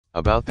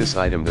About this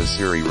item, the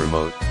Siri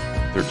remote,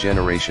 3rd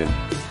generation,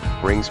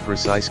 brings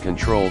precise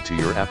control to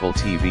your Apple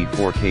TV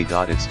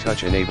 4K. Its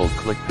touch-enabled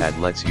clickpad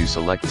lets you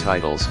select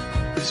titles,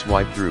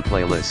 swipe through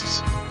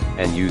playlists,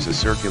 and use a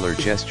circular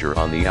gesture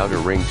on the outer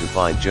ring to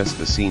find just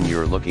the scene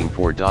you're looking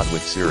for.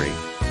 With Siri,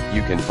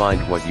 you can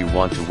find what you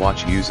want to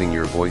watch using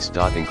your voice.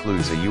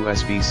 Includes a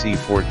USB-C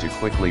port to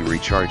quickly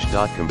recharge.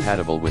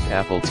 Compatible with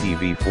Apple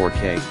TV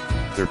 4K,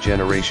 3rd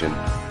generation,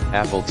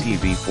 Apple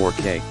TV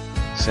 4K,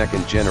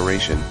 2nd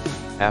generation,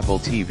 Apple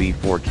TV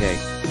 4K,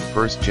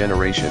 1st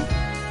generation,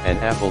 and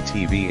Apple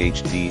TV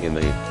HD in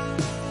the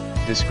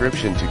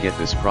description to get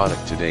this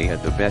product today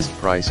at the best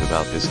price.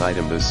 About this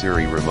item, the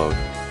Siri remote,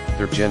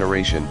 3rd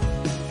generation,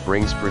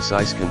 brings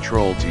precise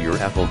control to your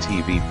Apple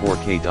TV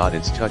 4K.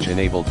 Its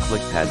touch-enabled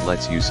clickpad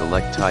lets you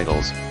select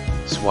titles,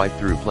 swipe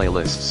through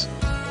playlists,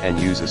 and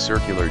use a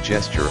circular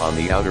gesture on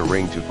the outer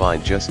ring to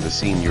find just the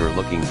scene you're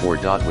looking for.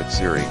 With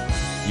Siri,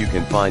 you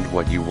can find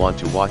what you want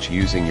to watch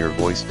using your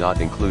voice.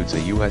 Includes a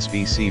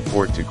USB-C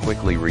port to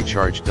quickly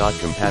recharge.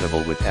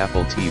 Compatible with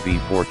Apple TV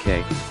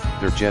 4K,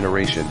 3rd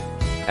generation,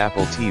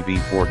 Apple TV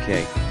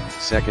 4K,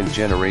 2nd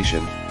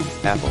generation,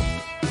 Apple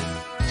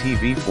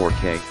TV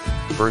 4K,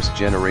 1st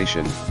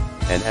generation,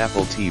 and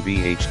Apple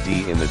TV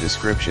HD in the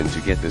description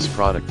to get this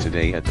product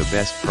today at the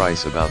best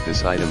price. About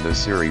this item, the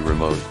Siri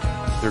remote,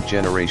 3rd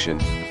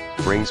generation,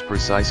 brings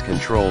precise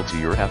control to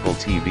your Apple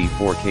TV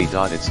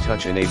 4K. Its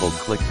touch-enabled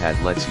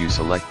clickpad lets you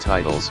select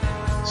titles,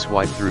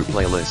 swipe through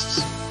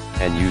playlists,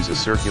 and use a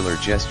circular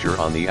gesture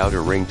on the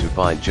outer ring to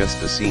find just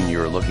the scene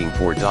you're looking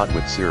for.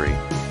 With Siri,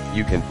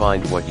 you can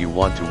find what you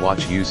want to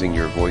watch using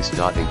your voice.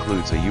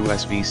 Includes a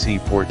USB-C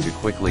port to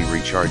quickly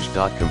recharge.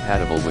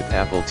 Compatible with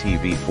Apple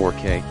TV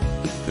 4K,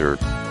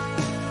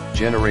 3rd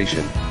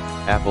generation,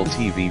 Apple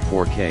TV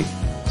 4K,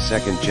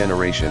 2nd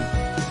generation,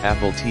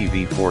 Apple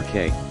TV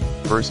 4K,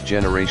 1st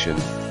generation,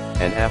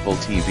 and Apple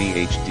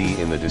TV HD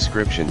in the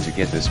description to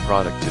get this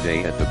product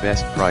today at the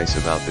best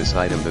price. About this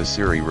item, the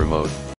Siri remote,